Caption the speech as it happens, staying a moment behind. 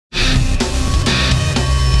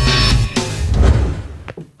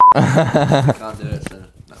Can't do it, so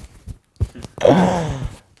no.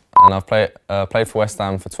 And I've played for West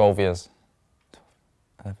Ham for 12 years.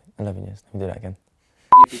 11 years, let me do that again.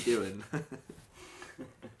 What you be doing?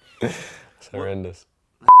 It's horrendous.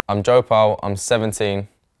 I'm Joe Powell, I'm 17.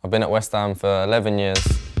 I've been at West Ham for 11 years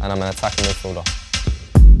and I'm an attacking midfielder.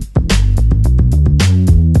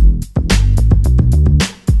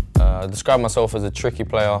 I describe myself as a tricky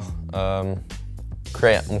player. I'm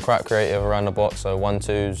quite creative around the box, so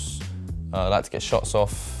 1-2s. I like to get shots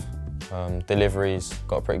off. Deliveries,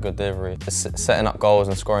 got a pretty good delivery. Setting up goals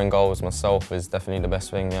and scoring goals myself is definitely the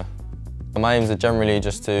best thing, yeah. My aims are generally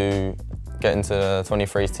just to get into the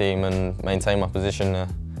 23s team and maintain my position there,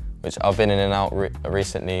 which I've been in and out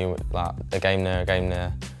recently, like a game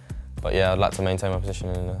there. But yeah, I'd like to maintain my position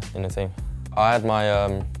in the team. I had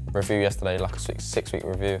my review yesterday, like a six-week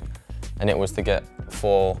review, and it was to get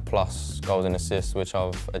 4+ goals and assists, which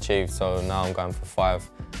I've achieved, so now I'm going for 5.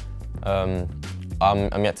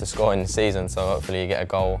 I'm yet to score in the season, so hopefully you get a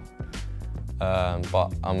goal.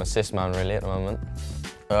 But I'm assist man really at the moment.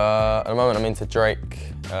 At the moment I'm into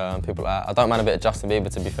Drake, people like that. I don't mind a bit of Justin Bieber,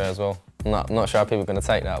 to be fair, as well. I'm not sure how people are going to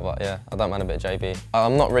take that, but yeah, I don't mind a bit of JB.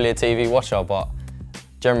 I'm not really a TV watcher, but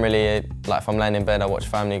generally, like if I'm laying in bed, I watch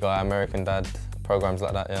Family Guy, American Dad, programs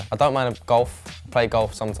like that, yeah. I don't mind golf, play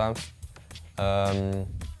golf sometimes. Not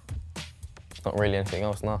really anything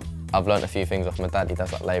else, no. I've learnt a few things off my dad. He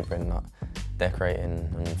does like labouring, like decorating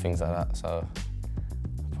and things like that, so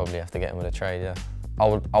I'll probably have to get him with a trade, yeah.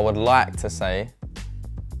 I would like to say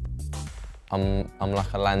I'm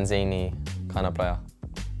like a Lanzini kind of player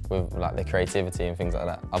with like the creativity and things like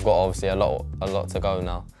that. I've got obviously a lot to go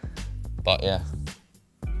now, but yeah,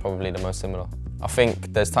 probably the most similar. I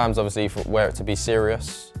think there's times obviously where it to be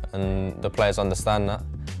serious and the players understand that,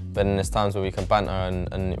 but then there's times where we can banter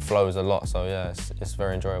and it flows a lot, so yeah, it's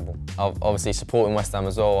very enjoyable. Obviously supporting West Ham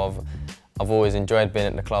as well, I've always enjoyed being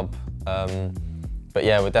at the club, but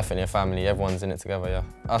yeah, we're definitely a family, everyone's in it together, yeah.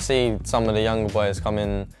 I see some of the younger boys come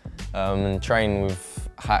in and train with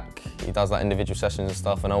Hack. He does like individual sessions and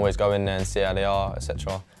stuff, and I always go in there and see how they are,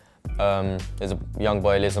 etc. There's a young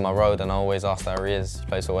boy who lives on my road and I always ask how he is. He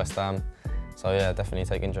plays for West Ham. So yeah, definitely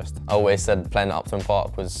take interest. I always said playing at Upton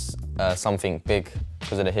Park was something big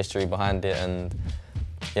because of the history behind it, and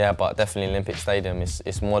yeah, but definitely Olympic Stadium.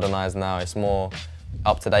 It's modernised now, it's more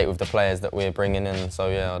up to date with the players that we're bringing in, so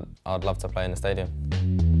yeah, I'd love to play in the stadium.